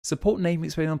Support Name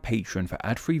Explain on Patreon for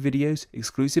ad-free videos,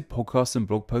 exclusive podcasts and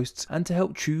blog posts, and to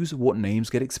help choose what names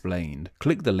get explained.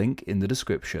 Click the link in the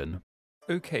description.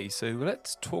 Okay, so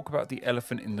let's talk about the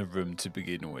elephant in the room to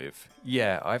begin with.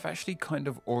 Yeah, I've actually kind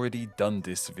of already done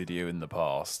this video in the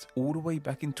past. All the way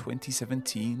back in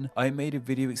 2017, I made a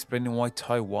video explaining why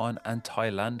Taiwan and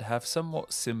Thailand have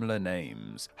somewhat similar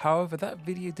names. However, that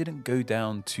video didn't go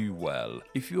down too well.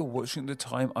 If you were watching at the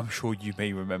time, I'm sure you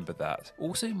may remember that.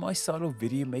 Also, my style of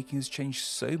video making has changed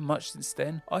so much since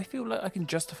then, I feel like I can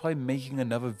justify making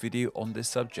another video on this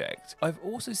subject. I've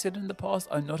also said in the past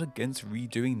I'm not against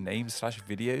redoing names /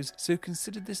 videos, so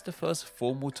consider this the first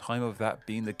formal time of that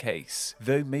being the case.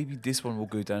 Though maybe this one will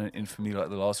go down in infamy like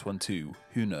the last one too,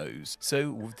 who knows. So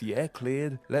with the air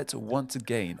cleared, let's once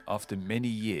again, after many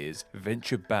years,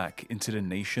 venture back into the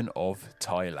nation of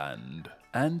Thailand.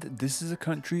 And this is a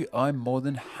country I'm more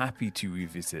than happy to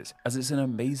revisit, as it's an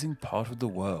amazing part of the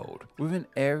world. With an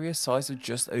area size of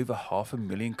just over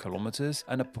 500,000 kilometers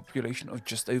and a population of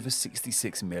just over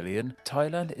 66 million,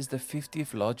 Thailand is the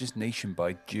 50th largest nation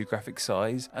by geographic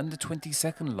size and the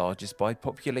 22nd largest by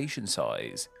population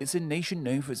size. It's a nation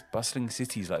known for its bustling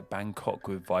cities like Bangkok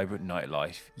with vibrant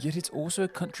nightlife, yet it's also a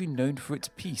country known for its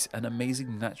peace and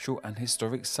amazing natural and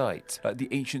historic sites like the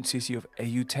ancient city of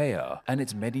Ayutthaya and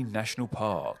its many national parks.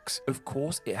 Of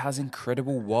course, it has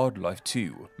incredible wildlife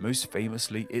too, most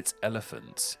famously its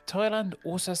elephants. Thailand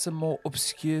also has some more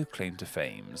obscure claim to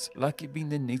fames, like it being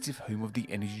the native home of the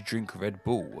energy drink Red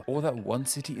Bull, or that one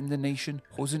city in the nation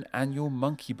holds an annual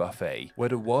monkey buffet, where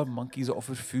the wild monkeys are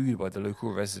offered food by the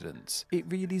local residents. It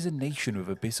really is a nation with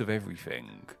a bit of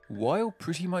everything. While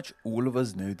pretty much all of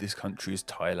us know this country as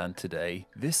Thailand today,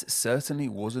 this certainly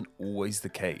wasn't always the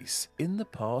case. In the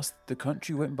past, the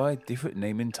country went by a different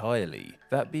name entirely,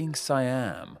 that being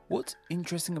Siam. What's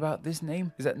interesting about this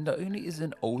name is that not only is it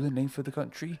an older name for the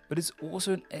country, but it's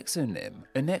also an exonym.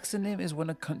 An exonym is when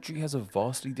a country has a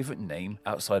vastly different name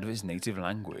outside of its native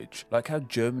language, like how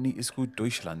Germany is called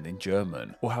Deutschland in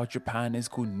German, or how Japan is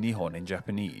called Nihon in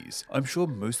Japanese. I'm sure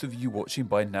most of you watching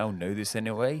by now know this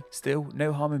anyway, still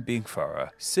no harm in being thorough.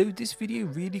 So this video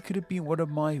really could have been one of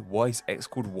my why is X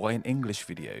called Y in English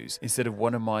videos, instead of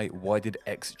one of my why did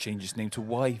X change its name to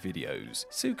Y videos.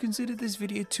 So consider this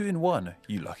video 2 in 1,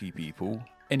 you lucky people.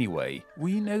 Anyway,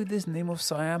 we know this name of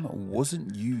Siam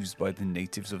wasn't used by the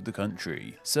natives of the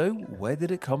country. So where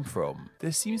did it come from?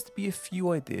 There seems to be a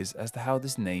few ideas as to how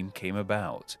this name came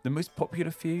about. The most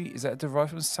popular theory is that it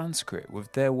derived from Sanskrit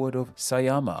with their word of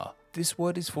Sayama. This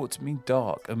word is thought to mean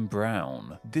dark and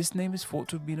brown. This name is thought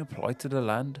to have been applied to the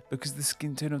land because the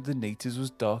skin tone of the natives was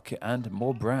darker and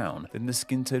more brown than the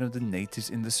skin tone of the natives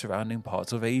in the surrounding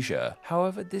parts of Asia.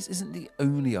 However, this isn't the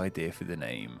only idea for the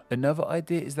name. Another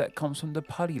idea is that it comes from the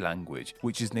Pali language,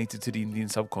 which is native to the Indian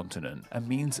subcontinent and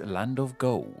means land of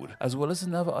gold, as well as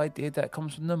another idea that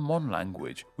comes from the Mon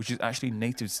language, which is actually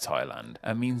native to Thailand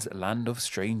and means land of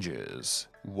strangers.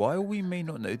 While we may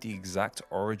not know the exact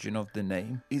origin of the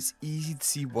name, it's easy to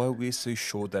see why we're so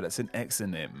sure that it's an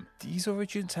exonym. These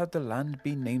origins have the land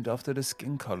being named after the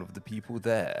skin color of the people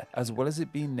there, as well as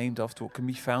it being named after what can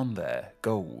be found there,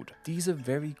 gold. These are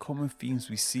very common themes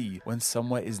we see when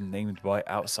somewhere is named by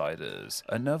outsiders.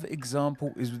 Another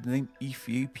example is with the name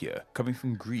Ethiopia, coming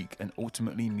from Greek and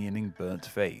ultimately meaning burnt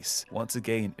face, once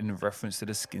again in reference to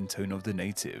the skin tone of the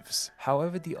natives.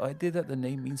 However, the idea that the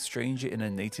name means stranger in a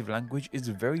native language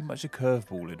is very much a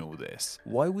curveball in all this.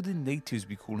 Why would the natives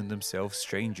be calling themselves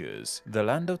strangers? The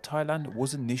land of Thailand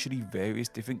was initially various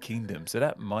different kingdoms, so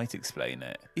that might explain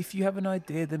it. If you have an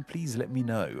idea, then please let me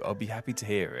know, I'll be happy to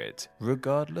hear it.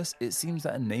 Regardless, it seems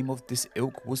that a name of this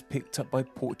ilk was picked up by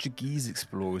Portuguese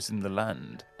explorers in the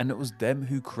land, and it was them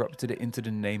who corrupted it into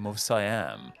the name of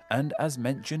Siam. And as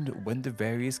mentioned, when the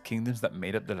various kingdoms that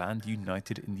made up the land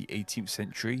united in the 18th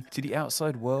century, to the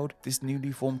outside world, this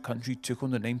newly formed country took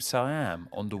on the name Siam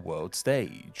on the world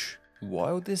stage.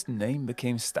 While this name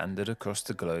became standard across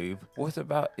the globe, what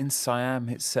about in Siam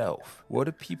itself? What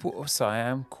are people of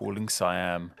Siam calling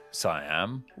Siam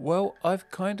Siam? Well, I've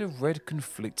kind of read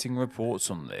conflicting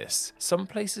reports on this. Some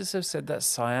places have said that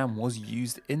Siam was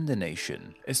used in the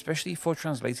nation, especially for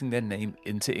translating their name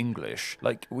into English,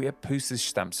 like we have postage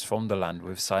stamps from the land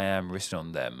with Siam written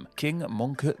on them. King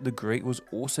Mongkut the Great was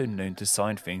also known to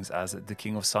sign things as the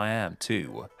King of Siam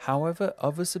too. However,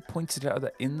 others have pointed out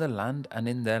that in the land and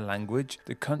in their language,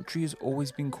 the country has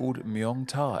always been called Muang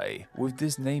Thai, with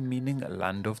this name meaning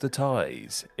land of the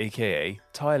Thais, aka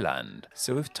Thailand.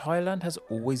 So if Thailand has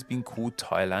always been called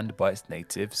Thailand by its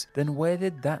natives, then where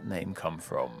did that name come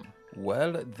from?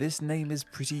 Well, this name is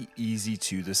pretty easy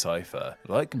to decipher.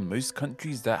 Like most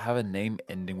countries that have a name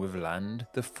ending with land,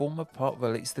 the former part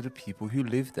relates to the people who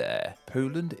live there.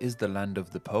 Poland is the land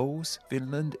of the Poles,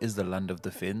 Finland is the land of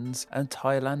the Finns, and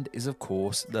Thailand is of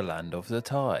course the land of the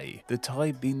Thai. The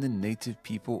Thai being the native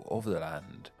people of the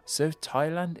land. So if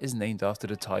Thailand is named after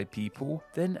the Thai people,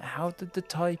 then how did the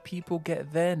Thai people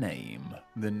get their name?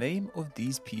 The name of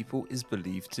these people is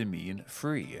believed to mean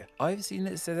free. I've seen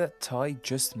it said that Thai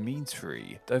just means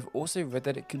free, though I've also read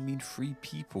that it can mean free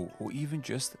people or even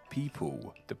just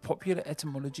people. The popular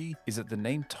etymology is that the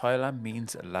name Thailand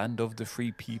means land of the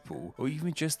free people or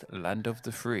even just land of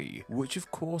the free, which of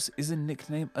course is a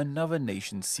nickname another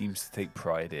nation seems to take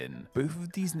pride in. Both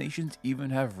of these nations even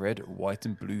have red, white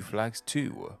and blue flags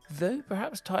too. Though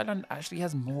perhaps Thailand actually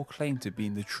has more claim to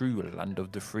being the true land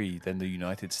of the free than the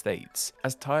United States,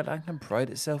 as Thailand can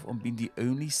pride itself on being the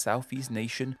only Southeast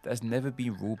nation that has never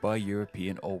been ruled by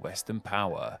European or Western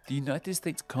power. The United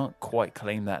States can't quite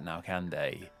claim that now, can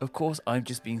they? Of course, I'm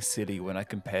just being silly when I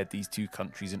compare these two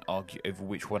countries and argue over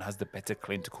which one has the better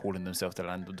claim to calling themselves the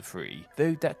land of the free,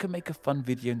 though that could make a fun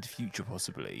video in the future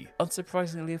possibly.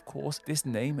 Unsurprisingly, of course, this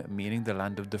name meaning the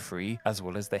land of the free, as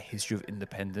well as their history of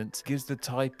independence, gives the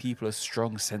Thai people a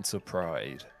strong sense of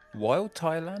pride. While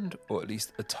Thailand, or at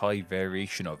least a Thai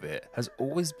variation of it, has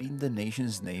always been the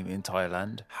nation's name in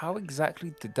Thailand, how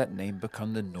exactly did that name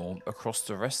become the norm across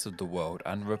the rest of the world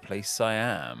and replace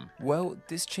Siam? Well,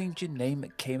 this change in name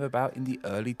came about in the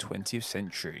early 20th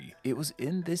century. It was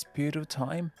in this period of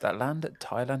time that land that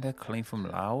Thailand had claimed from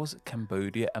Laos,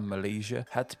 Cambodia and Malaysia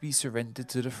had to be surrendered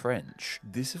to the French.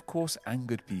 This of course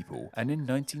angered people, and in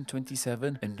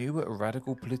 1927 a new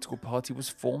radical political party was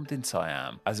formed in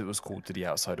Siam, as it was called to the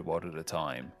outside world at the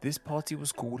time. This party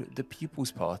was called the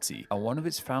People's Party, and one of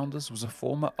its founders was a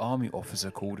former army officer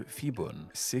called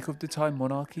Phibun. Sick of the Thai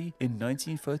monarchy, in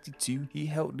 1932 he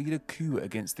helped lead a coup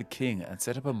against the king and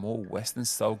set up a more Western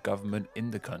style government in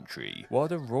the country. While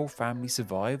the royal family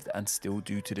survived and still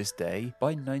do to this day,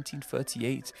 by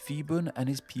 1938 Phibun and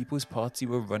his People's Party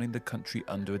were running the country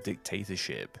under a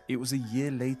dictatorship. It was a year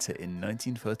later in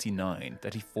 1939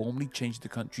 that he formally changed the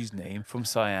country's name from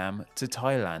Siam to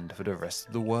Thailand for the rest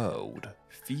of the world.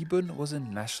 Phibun was a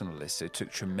nationalist who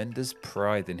took tremendous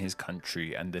pride in his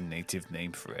country and the native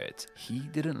name for it. He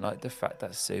didn't like the fact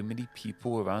that so many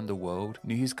people around the world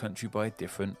knew his country by a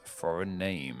different foreign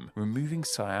name. Removing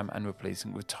Siam and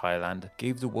replacing it with Thailand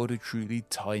gave the world a truly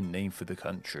Thai name for the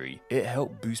country. It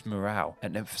helped boost morale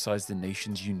and emphasize the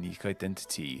nation's unique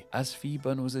identity. As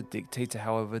Phibun was a dictator,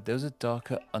 however, there was a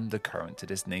darker undercurrent to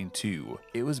this name too.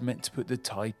 It was meant to put the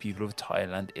Thai people of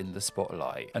Thailand in the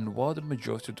spotlight, and while the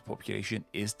majority of the population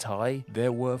is Thai,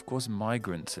 there were of course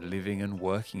migrants living and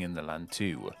working in the land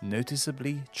too,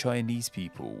 noticeably Chinese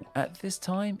people. At this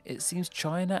time, it seems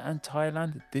China and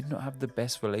Thailand did not have the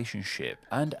best relationship,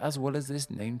 and as well as this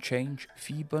name change,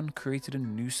 Phibun created a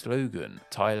new slogan,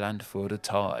 Thailand for the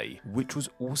Thai, which was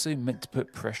also meant to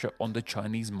put pressure on the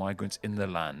Chinese migrants in the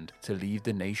land to leave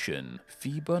the nation.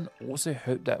 Phibun also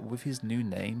hoped that with his new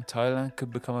name, Thailand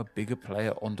could become a bigger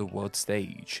player on the world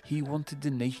stage. He wanted the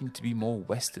nation to be more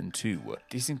Western too.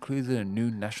 This included a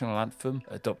new national anthem,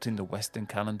 adopting the Western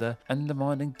calendar, and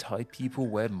demanding Thai people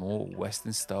wear more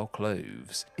Western style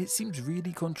clothes. It seems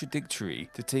really contradictory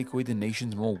to take away the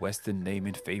nation's more Western name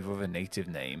in favor of a native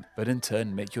name, but in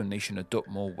turn make your nation adopt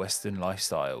more Western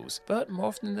lifestyles. But more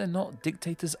often than not,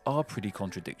 dictators are pretty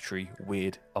contradictory,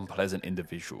 weird, unpleasant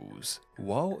individuals.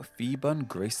 While Phibun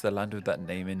graced the land with that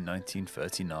name in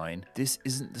 1939, this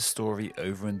isn't the story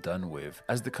over and done with,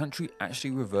 as the country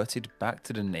actually reverted back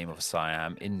to the name of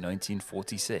Siam in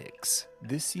 1946.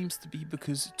 This seems to be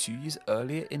because 2 years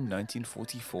earlier in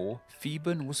 1944,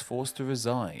 Phibun was forced to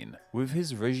resign. With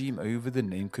his regime over, the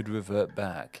name could revert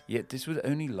back, yet this would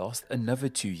only last another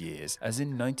 2 years, as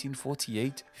in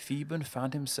 1948, Phibun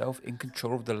found himself in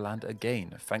control of the land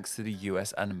again thanks to the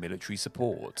US and military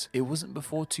support. It wasn't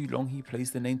before too long he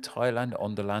placed the name Thailand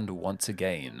on the land once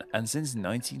again, and since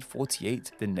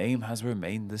 1948 the name has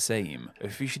remained the same,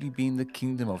 officially being the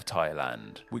Kingdom of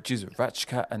Thailand, which is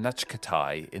Ratchka and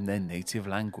Nachkatai in their native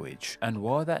language. And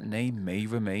while that name may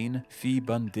remain,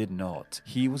 Phibun did not.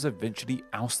 He was eventually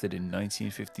ousted in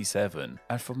 1957,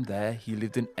 and from there he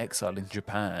lived in exile in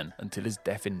Japan until his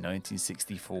death in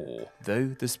 1964. Though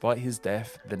despite his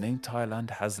death, the name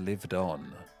Thailand has lived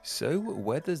on. So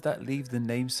where does that leave the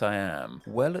name Siam?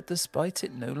 Well, despite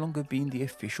it no longer being the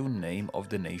official name of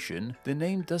the nation, the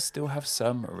name does still have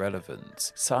some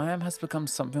relevance. Siam has become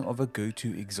something of a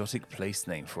go-to exotic place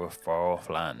name for a far-off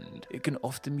land. It can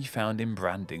often be found in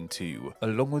branding too,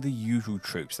 along with the usual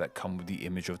tropes that come with the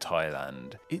image of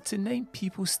Thailand. It's a name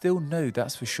people still know,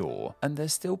 that's for sure, and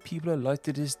there's still people alive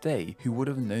to this day who would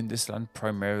have known this land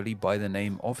primarily by the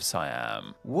name of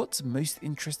Siam. What's most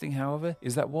interesting, however,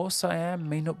 is that while Siam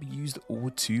may not be used all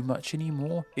too much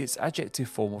anymore, its adjective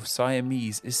form of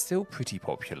Siamese is still pretty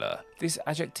popular. This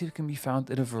adjective can be found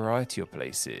in a variety of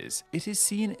places. It is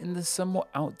seen in the somewhat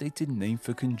outdated name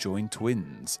for conjoined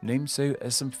twins, named so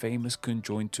as some famous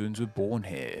conjoined twins were born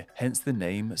here, hence the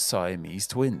name Siamese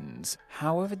twins.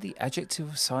 However, the adjective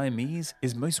of Siamese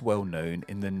is most well known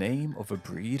in the name of a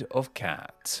breed of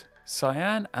cat.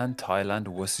 Siam and Thailand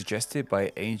was suggested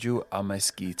by Angel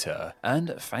Amaskita,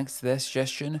 and thanks to their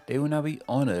suggestion, they will now be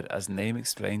honoured as Name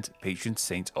Explained patron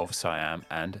saint of Siam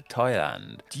and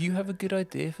Thailand. Do you have a good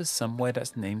idea for somewhere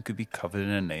that's name could be covered in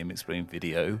a Name Explained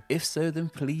video? If so, then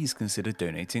please consider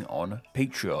donating on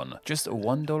Patreon. Just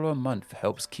 $1 a month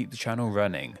helps keep the channel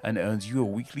running and earns you a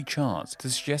weekly chance to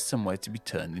suggest somewhere to be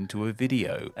turned into a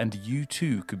video, and you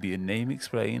too could be a Name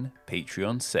Explained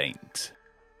Patreon saint.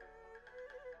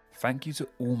 Thank you to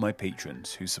all my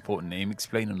patrons who support Name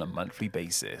Explain on a monthly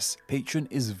basis. Patreon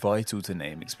is vital to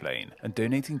Name Explain, and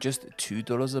donating just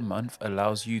 $2 a month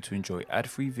allows you to enjoy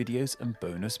ad-free videos and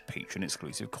bonus Patreon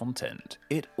exclusive content.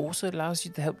 It also allows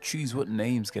you to help choose what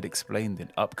names get explained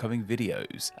in upcoming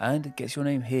videos, and gets your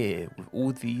name here with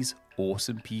all these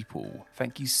awesome people.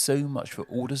 Thank you so much for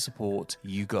all the support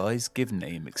you guys give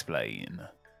Name Explain.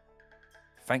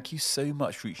 Thank you so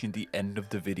much for reaching the end of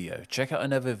the video. Check out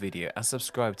another video and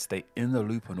subscribe to stay in the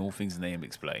loop on all things Name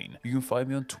Explain. You can find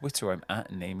me on Twitter, I'm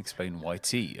at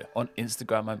NameExplainYT. On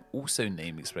Instagram, I'm also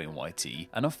NameExplainYT.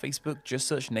 And on Facebook, just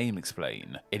search Name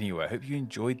Explain. Anyway, I hope you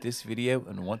enjoyed this video,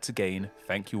 and once again,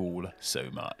 thank you all so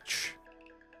much.